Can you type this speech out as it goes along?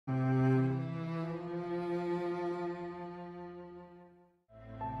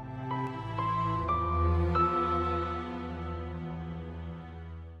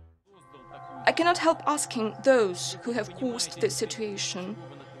I cannot help asking those who have caused this situation,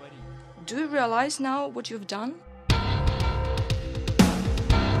 do you realize now what you've done?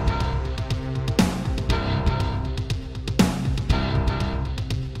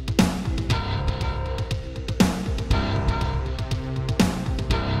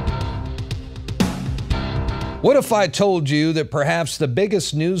 What if I told you that perhaps the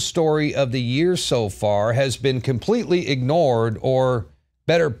biggest news story of the year so far has been completely ignored, or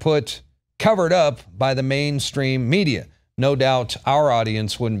better put, covered up by the mainstream media? No doubt our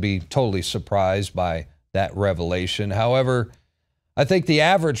audience wouldn't be totally surprised by that revelation. However, I think the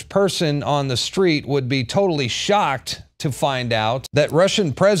average person on the street would be totally shocked to find out that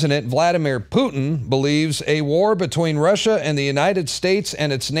Russian President Vladimir Putin believes a war between Russia and the United States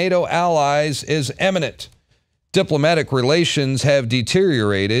and its NATO allies is imminent. Diplomatic relations have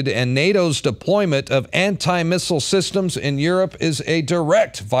deteriorated, and NATO's deployment of anti-missile systems in Europe is a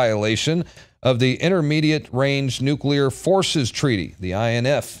direct violation of the Intermediate Range Nuclear Forces Treaty, the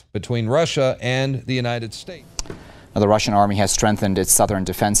INF, between Russia and the United States. Now, the Russian army has strengthened its southern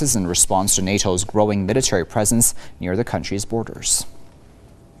defenses in response to NATO's growing military presence near the country's borders.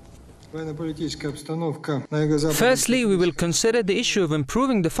 Firstly, we will consider the issue of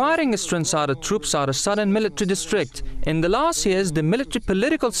improving the firing strength of the troops out of southern military district. In the last years, the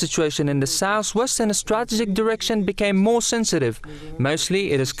military-political situation in the southwest and strategic direction became more sensitive.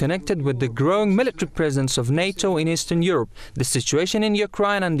 Mostly, it is connected with the growing military presence of NATO in Eastern Europe, the situation in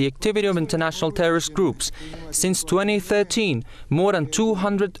Ukraine and the activity of international terrorist groups. Since 2013, more than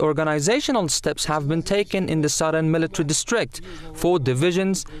 200 organizational steps have been taken in the southern military district. 4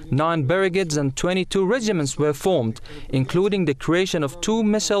 divisions, 9 brigades and 22 regiments were formed, including the creation of 2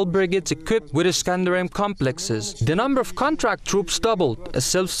 missile brigades equipped with Iskander-M complexes. The number of contract troops doubled. A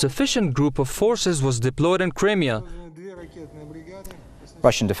self-sufficient group of forces was deployed in Crimea.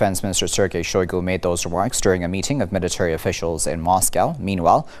 Russian Defense Minister Sergei Shoigu made those remarks during a meeting of military officials in Moscow.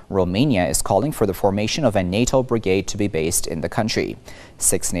 Meanwhile, Romania is calling for the formation of a NATO brigade to be based in the country.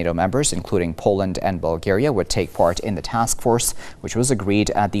 6 NATO members, including Poland and Bulgaria, would take part in the task force, which was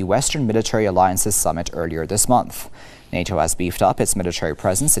agreed at the Western Military Alliances Summit earlier this month. NATO has beefed up its military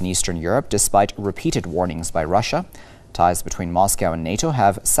presence in Eastern Europe despite repeated warnings by Russia. Ties between Moscow and NATO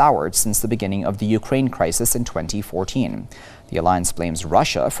have soured since the beginning of the Ukraine crisis in 2014. The alliance blames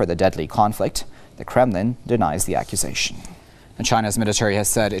Russia for the deadly conflict. The Kremlin denies the accusation. And China's military has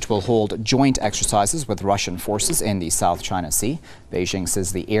said it will hold joint exercises with Russian forces in the South China Sea. Beijing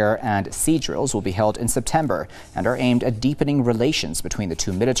says the air and sea drills will be held in September and are aimed at deepening relations between the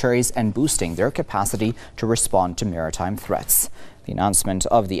two militaries and boosting their capacity to respond to maritime threats. The announcement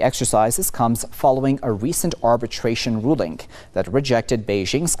of the exercises comes following a recent arbitration ruling that rejected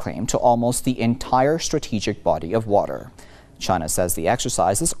Beijing's claim to almost the entire strategic body of water. China says the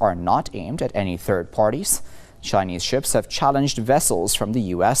exercises are not aimed at any third parties. Chinese ships have challenged vessels from the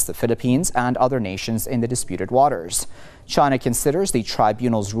U.S., the Philippines, and other nations in the disputed waters. China considers the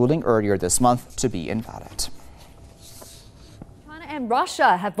tribunal's ruling earlier this month to be invalid. China and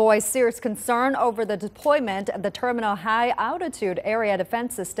Russia have voiced serious concern over the deployment of the Terminal High Altitude Area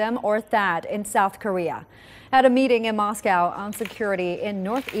Defense System, or THAAD, in South Korea. At a meeting in Moscow on security in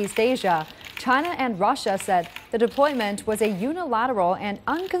Northeast Asia, China and Russia said the deployment was a unilateral and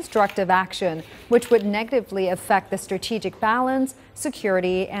unconstructive action, which would negatively affect the strategic balance,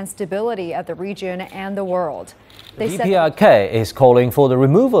 security, and stability of the region and the world. The DPRK is calling for the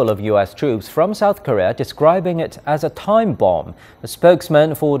removal of U.S. troops from South Korea, describing it as a time bomb. A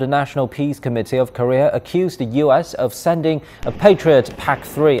spokesman for the National Peace Committee of Korea accused the U.S. of sending a Patriot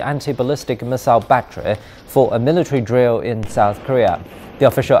PAC-3 anti-ballistic missile battery for a military drill in South Korea. The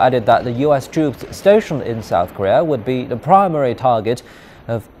official added that the U.S. troops stationed in South Korea would be the primary target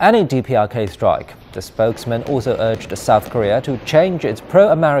of any DPRK strike. The spokesman also urged South Korea to change its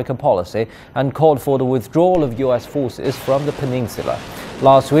pro-American policy and called for the withdrawal of U.S. forces from the peninsula.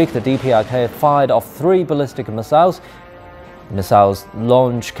 Last week, the DPRK fired off 3 ballistic missiles. Missiles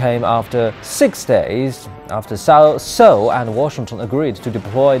launch came after 6 days after Seoul and Washington agreed to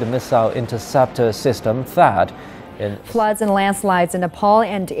deploy the missile interceptor system THAAD. Floods and landslides in Nepal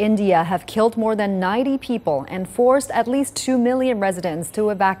and India have killed more than 90 people and forced at least 2 million residents to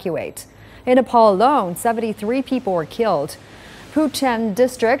evacuate. In Nepal alone, 73 people were killed. Puchen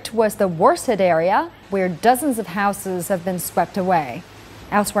district was the worst hit area, where dozens of houses have been swept away.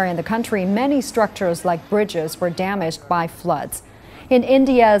 Elsewhere in the country, many structures like bridges were damaged by floods. In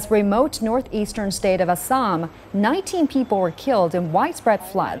India's remote northeastern state of Assam, 19 people were killed in widespread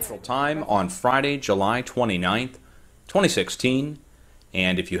floods. Time on Friday, July 29th, 2016.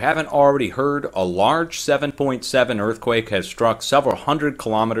 And if you haven't already heard, a large 7.7 earthquake has struck several hundred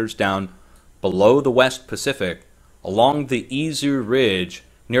kilometers down below the West Pacific along the Izu Ridge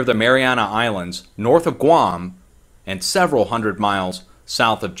near the Mariana Islands, north of Guam, and several hundred miles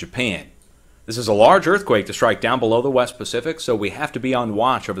south of Japan. This is a large earthquake to strike down below the West Pacific, so we have to be on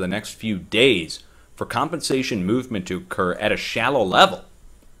watch over the next few days for compensation movement to occur at a shallow level.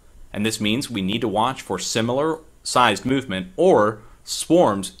 And this means we need to watch for similar sized movement or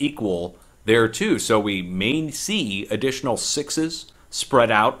swarms equal there too. So we may see additional sixes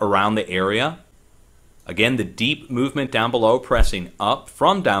spread out around the area. Again, the deep movement down below pressing up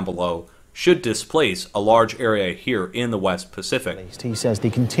from down below should displace a large area here in the West Pacific. He says the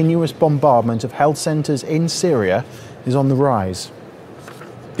continuous bombardment of health centres in Syria is on the rise.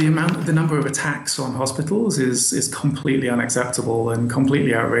 The number of attacks on hospitals is completely unacceptable and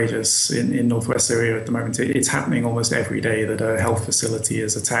completely outrageous in northwest Syria at the moment. It's happening almost every day that a health facility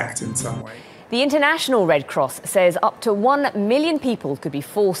is attacked in some way. The International Red Cross says up to 1 million people could be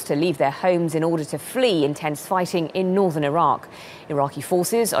forced to leave their homes in order to flee intense fighting in northern Iraq. Iraqi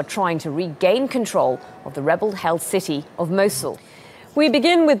forces are trying to regain control of the rebel-held city of Mosul. We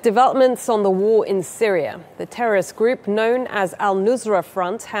begin with developments on the war in Syria. The terrorist group known as Al-Nusra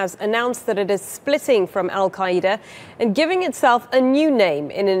Front has announced that it is splitting from Al-Qaeda and giving itself a new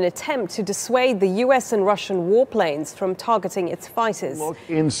name in an attempt to dissuade the US and Russian warplanes from targeting its fighters. Look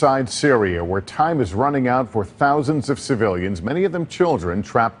inside Syria, where time is running out for thousands of civilians, many of them children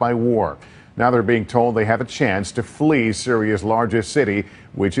trapped by war. Now they're being told they have a chance to flee Syria's largest city,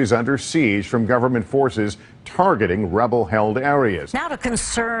 which is under siege from government forces targeting rebel-held areas. Now to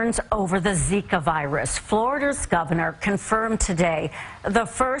concerns over the Zika virus. Florida's governor confirmed today the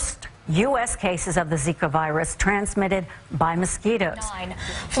first U.S. cases of the Zika virus transmitted by mosquitoes.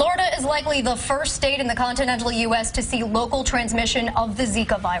 Florida is likely the first state in the continental U.S. to see local transmission of the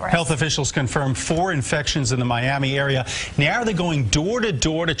Zika virus. Health officials confirmed 4 infections in the Miami area. Now they're going door to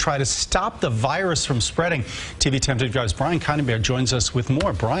door to try to stop the virus from spreading. TV 10 Drive's Brian Connenberg joins us with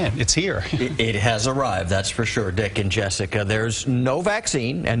more. Brian, it's here. It has arrived, that's for sure, Dick and Jessica. There's no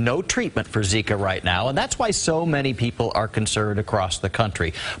vaccine and no treatment for Zika right now, and that's why so many people are concerned across the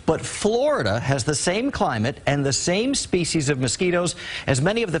country. But Florida has the same climate and the same species of mosquitoes as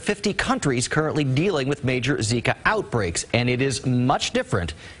many of the 50 countries currently dealing with major Zika outbreaks, and it is much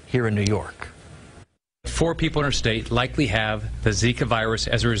different here in New York. 4 people in our state likely have the Zika virus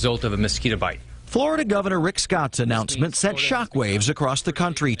as a result of a mosquito bite. Florida Governor Rick Scott's announcement sent shockwaves across the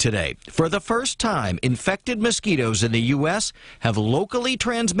country today. For the first time, infected mosquitoes in the U.S. have locally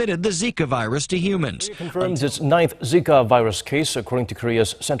transmitted the Zika virus to humans. It confirms its 9th Zika virus case, according to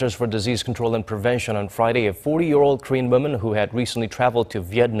Korea's Centers for Disease Control and Prevention. On Friday, a 40-year-old Korean woman who had recently traveled to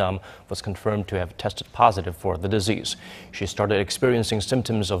Vietnam was confirmed to have tested positive for the disease. She started experiencing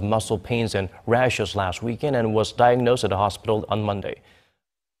symptoms of muscle pains and rashes last weekend and was diagnosed at a hospital on Monday.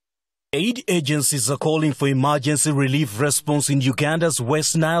 Aid agencies are calling for emergency relief response in Uganda's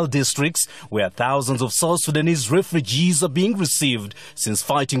West Nile districts, where thousands of South Sudanese refugees are being received since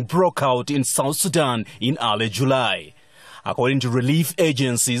fighting broke out in South Sudan in early July. According to relief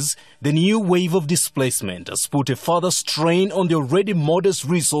agencies, the new wave of displacement has put a further strain on the already modest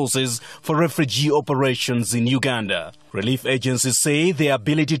resources for refugee operations in Uganda. Relief agencies say their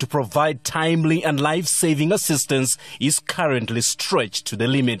ability to provide timely and life-saving assistance is currently stretched to the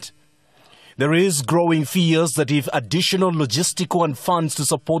limit. There is growing fears that if additional logistical and funds to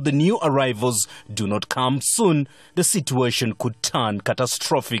support the new arrivals do not come soon, the situation could turn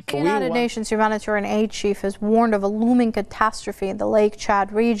catastrophic. The United Nations Humanitarian Aid Chief has warned of a looming catastrophe in the Lake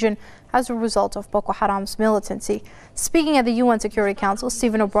Chad region as a result of Boko Haram's militancy. Speaking at the UN Security Council,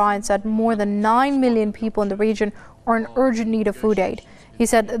 Stephen O'Brien said more than 9 million people in the region are in urgent need of food aid. He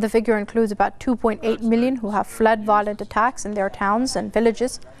said the figure includes about 2.8 million who have fled violent attacks in their towns and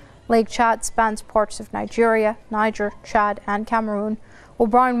villages. Lake Chad spans parts of Nigeria, Niger, Chad, and Cameroon.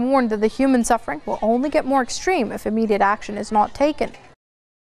 O'Brien warned that the human suffering will only get more extreme if immediate action is not taken.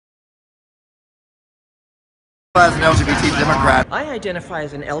 As an LGBT Democrat. I identify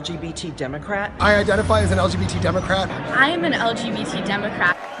as an LGBT Democrat. I identify as an LGBT Democrat. I am an LGBT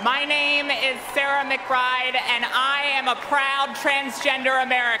Democrat. My name is Sarah McBride, and I am a proud transgender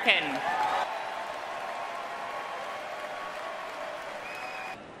American.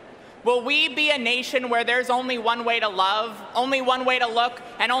 Will we be a nation where there's only one way to love, only one way to look,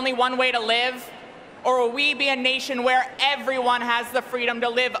 and only one way to live? Or will we be a nation where everyone has the freedom to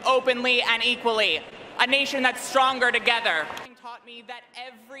live openly and equally? A nation that's stronger together. Taught me that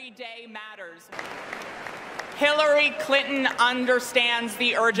every day matters. Hillary Clinton understands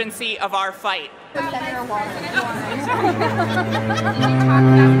the urgency of our fight.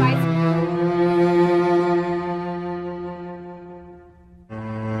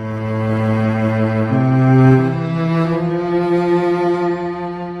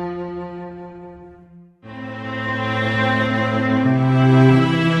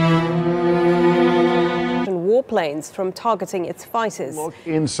 refrains from targeting its fighters. Look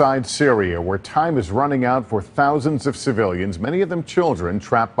inside Syria, where time is running out for thousands of civilians, many of them children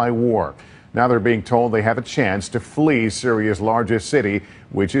trapped by war. Now they're being told they have a chance to flee Syria's largest city,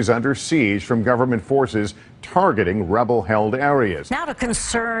 which is under siege from government forces targeting rebel-held areas. Now to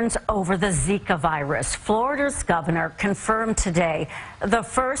concerns over the Zika virus. Florida's governor confirmed today the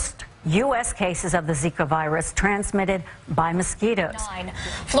first U.S. cases of the Zika virus transmitted by mosquitoes.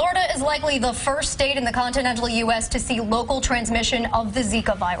 Florida is likely the first state in the continental U.S. to see local transmission of the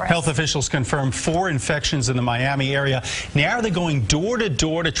Zika virus. Health officials confirmed 4 infections in the Miami area. Now they're going door to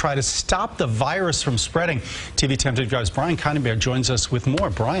door to try to stop the virus from spreading. TV 10 Drive's Brian Kindlebear joins us with more.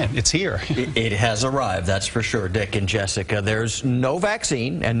 Brian, it's here. It has arrived, that's for sure, Dick and Jessica. There's no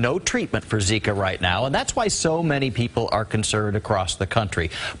vaccine and no treatment for Zika right now, and that's why so many people are concerned across the country.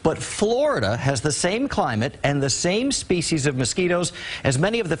 But Florida has the same climate and the same species of mosquitoes as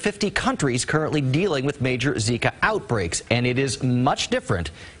many of the 50 countries currently dealing with major Zika outbreaks, and it is much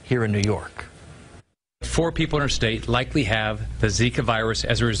different here in New York. 4 people in our state likely have the Zika virus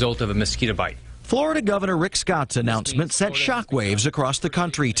as a result of a mosquito bite. Florida Governor Rick Scott's announcement sent shockwaves across the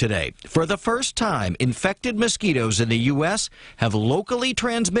country today. For the first time, infected mosquitoes in the U.S. have locally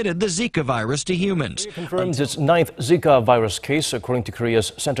transmitted the Zika virus to humans. It confirms its 9th Zika virus case, according to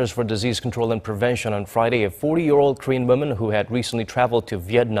Korea's Centers for Disease Control and Prevention. On Friday, a 40-year-old Korean woman who had recently traveled to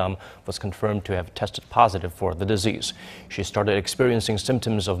Vietnam was confirmed to have tested positive for the disease. She started experiencing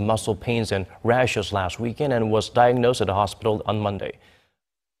symptoms of muscle pains and rashes last weekend and was diagnosed at a hospital on Monday.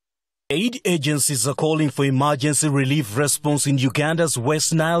 Aid agencies are calling for emergency relief response in Uganda's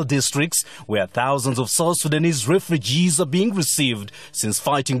West Nile districts, where thousands of South Sudanese refugees are being received since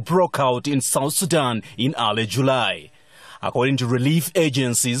fighting broke out in South Sudan in early July. According to relief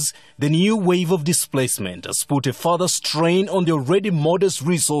agencies, the new wave of displacement has put a further strain on the already modest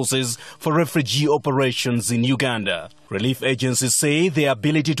resources for refugee operations in Uganda. Relief agencies say their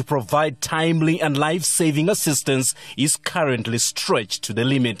ability to provide timely and life-saving assistance is currently stretched to the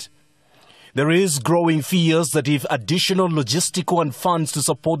limit. There is growing fears that if additional logistical and funds to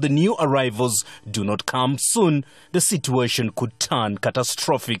support the new arrivals do not come soon, the situation could turn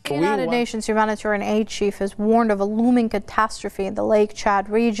catastrophic. The United Nations humanitarian aid chief has warned of a looming catastrophe in the Lake Chad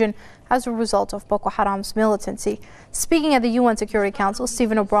region as a result of Boko Haram's militancy. Speaking at the UN Security Council,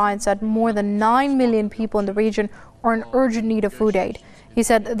 Stephen O'Brien said more than 9 million people in the region are in urgent need of food aid. He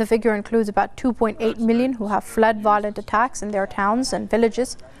said the figure includes about 2.8 million who have fled violent attacks in their towns and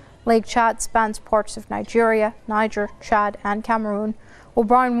villages. Lake Chad spans parts of Nigeria, Niger, Chad, and Cameroon.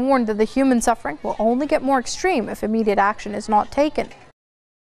 O'Brien warned that the human suffering will only get more extreme if immediate action is not taken.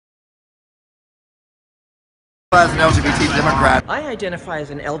 As an LGBT Democrat. I identify as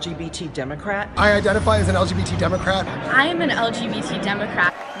an LGBT Democrat. I identify as an LGBT Democrat. I am an LGBT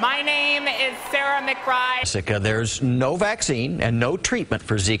Democrat. My name is Sarah McBride. Jessica, there's no vaccine and no treatment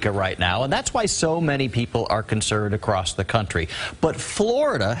for Zika right now, and that's why so many people are concerned across the country. But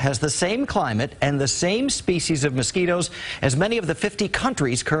Florida has the same climate and the same species of mosquitoes as many of the 50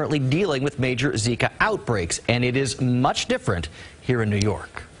 countries currently dealing with major Zika outbreaks, and it is much different here in New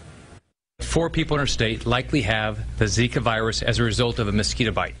York. 4 people in our state likely have the Zika virus as a result of a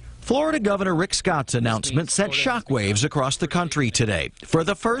mosquito bite. Florida Governor Rick Scott's announcement sent shockwaves across the country today. For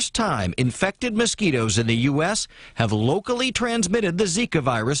the first time, infected mosquitoes in the U.S. have locally transmitted the Zika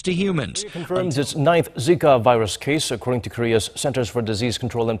virus to humans. It confirms its 9th Zika virus case, according to Korea's Centers for Disease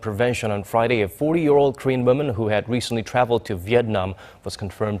Control and Prevention. On Friday, a 40-year-old Korean woman who had recently traveled to Vietnam was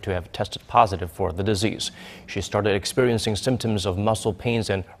confirmed to have tested positive for the disease. She started experiencing symptoms of muscle pains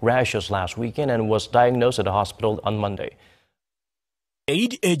and rashes last weekend and was diagnosed at a hospital on Monday.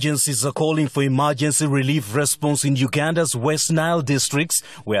 Aid agencies are calling for emergency relief response in Uganda's West Nile districts,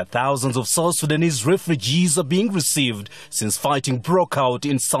 where thousands of South Sudanese refugees are being received since fighting broke out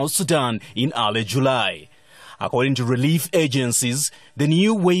in South Sudan in early July. According to relief agencies, the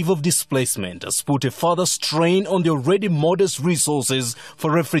new wave of displacement has put a further strain on the already modest resources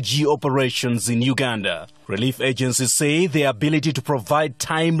for refugee operations in Uganda. Relief agencies say their ability to provide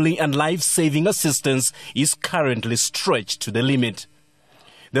timely and life-saving assistance is currently stretched to the limit.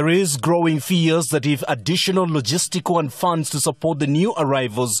 There is growing fears that if additional logistical and funds to support the new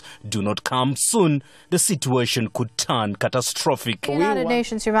arrivals do not come soon, the situation could turn catastrophic. The United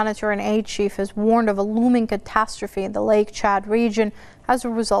Nations humanitarian aid chief has warned of a looming catastrophe in the Lake Chad region as a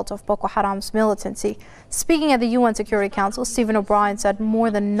result of Boko Haram's militancy. Speaking at the UN Security Council, Stephen O'Brien said more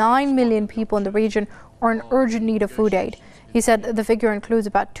than 9 million people in the region are in urgent need of food aid. He said the figure includes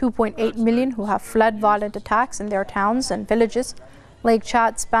about 2.8 million who have fled violent attacks in their towns and villages. Lake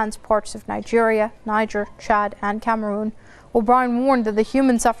Chad spans parts of Nigeria, Niger, Chad, and Cameroon. O'Brien warned that the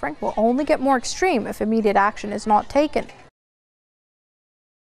human suffering will only get more extreme if immediate action is not taken.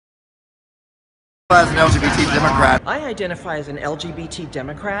 As an LGBT Democrat. I identify as an LGBT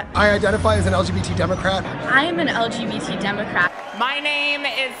Democrat. I identify as an LGBT Democrat. I am an LGBT Democrat. My name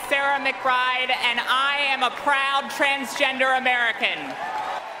is Sarah McBride, and I am a proud transgender American.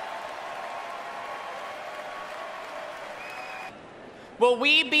 Will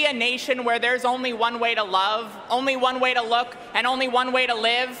we be a nation where there's only one way to love, only one way to look, and only one way to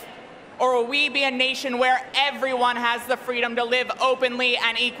live? Or will we be a nation where everyone has the freedom to live openly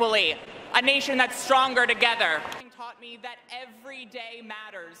and equally? A nation that's stronger together. Taught me that every day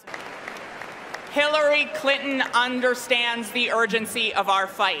matters. Hillary Clinton understands the urgency of our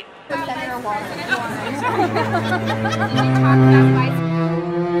fight.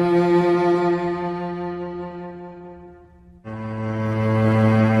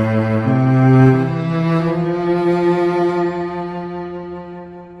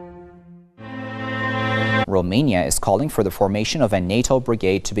 Romania is calling for the formation of a NATO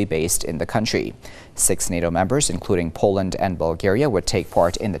brigade to be based in the country. 6 NATO members, including Poland and Bulgaria, would take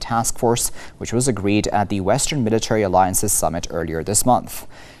part in the task force, which was agreed at the Western Military Alliances Summit earlier this month.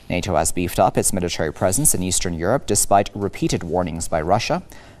 NATO has beefed up its military presence in Eastern Europe despite repeated warnings by Russia.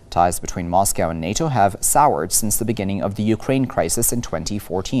 Ties between Moscow and NATO have soured since the beginning of the Ukraine crisis in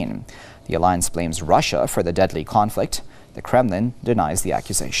 2014. The alliance blames Russia for the deadly conflict. The Kremlin denies the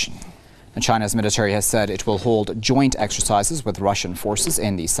accusation. And China's military has said it will hold joint exercises with Russian forces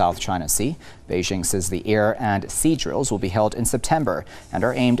in the South China Sea. Beijing says the air and sea drills will be held in September and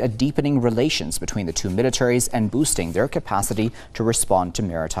are aimed at deepening relations between the two militaries and boosting their capacity to respond to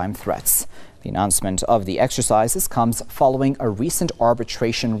maritime threats. The announcement of the exercises comes following a recent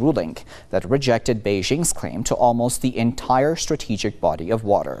arbitration ruling that rejected Beijing's claim to almost the entire strategic body of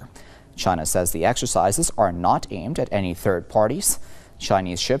water. China says the exercises are not aimed at any third parties.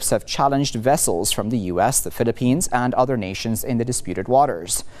 Chinese ships have challenged vessels from the U.S., the Philippines, and other nations in the disputed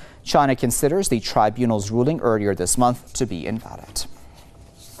waters. China considers the tribunal's ruling earlier this month to be invalid.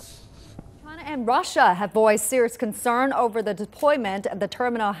 China and Russia have voiced serious concern over the deployment of the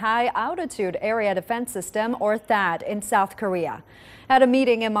Terminal High Altitude Area Defense System, or THAAD, in South Korea. At a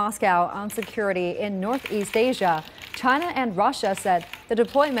meeting in Moscow on security in Northeast Asia, China and Russia said the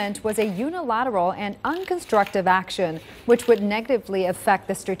deployment was a unilateral and unconstructive action, which would negatively affect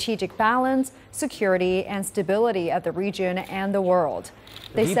the strategic balance, security, and stability of the region and the world.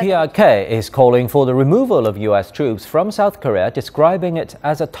 The DPRK is calling for the removal of U.S. troops from South Korea, describing it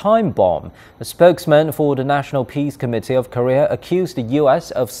as a time bomb. The spokesman for the National Peace Committee of Korea accused the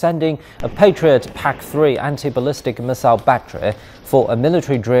U.S. of sending a Patriot PAC-3 anti-ballistic missile battery for a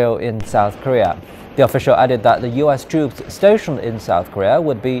military drill in South Korea. The official added that the U.S. troops stationed in South Korea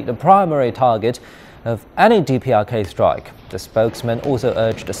would be the primary target of any DPRK strike. The spokesman also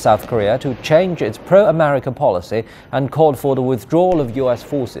urged South Korea to change its pro-American policy and called for the withdrawal of U.S.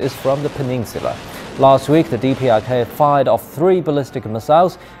 forces from the peninsula. Last week, the DPRK fired off 3 ballistic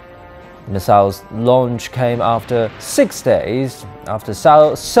missiles. The missile's launch came after 6 days after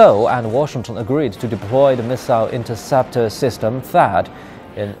Seoul and Washington agreed to deploy the missile interceptor system THAAD.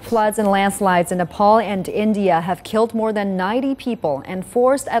 Floods and landslides in Nepal and India have killed more than 90 people and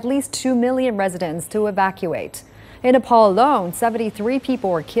forced at least 2 million residents to evacuate. In Nepal alone, 73 people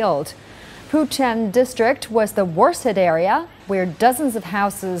were killed. Puchen district was the worst hit area, where dozens of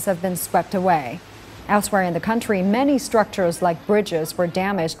houses have been swept away. Elsewhere in the country, many structures like bridges were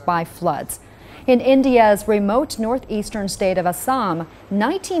damaged by floods. In India's remote northeastern state of Assam,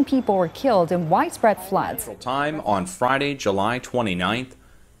 19 people were killed in widespread floods. Time on Friday, July 29th,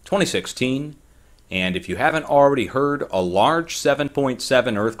 2016. And if you haven't already heard, a large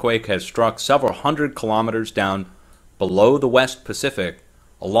 7.7 earthquake has struck several hundred kilometers down below the West Pacific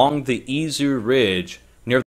along the Izu Ridge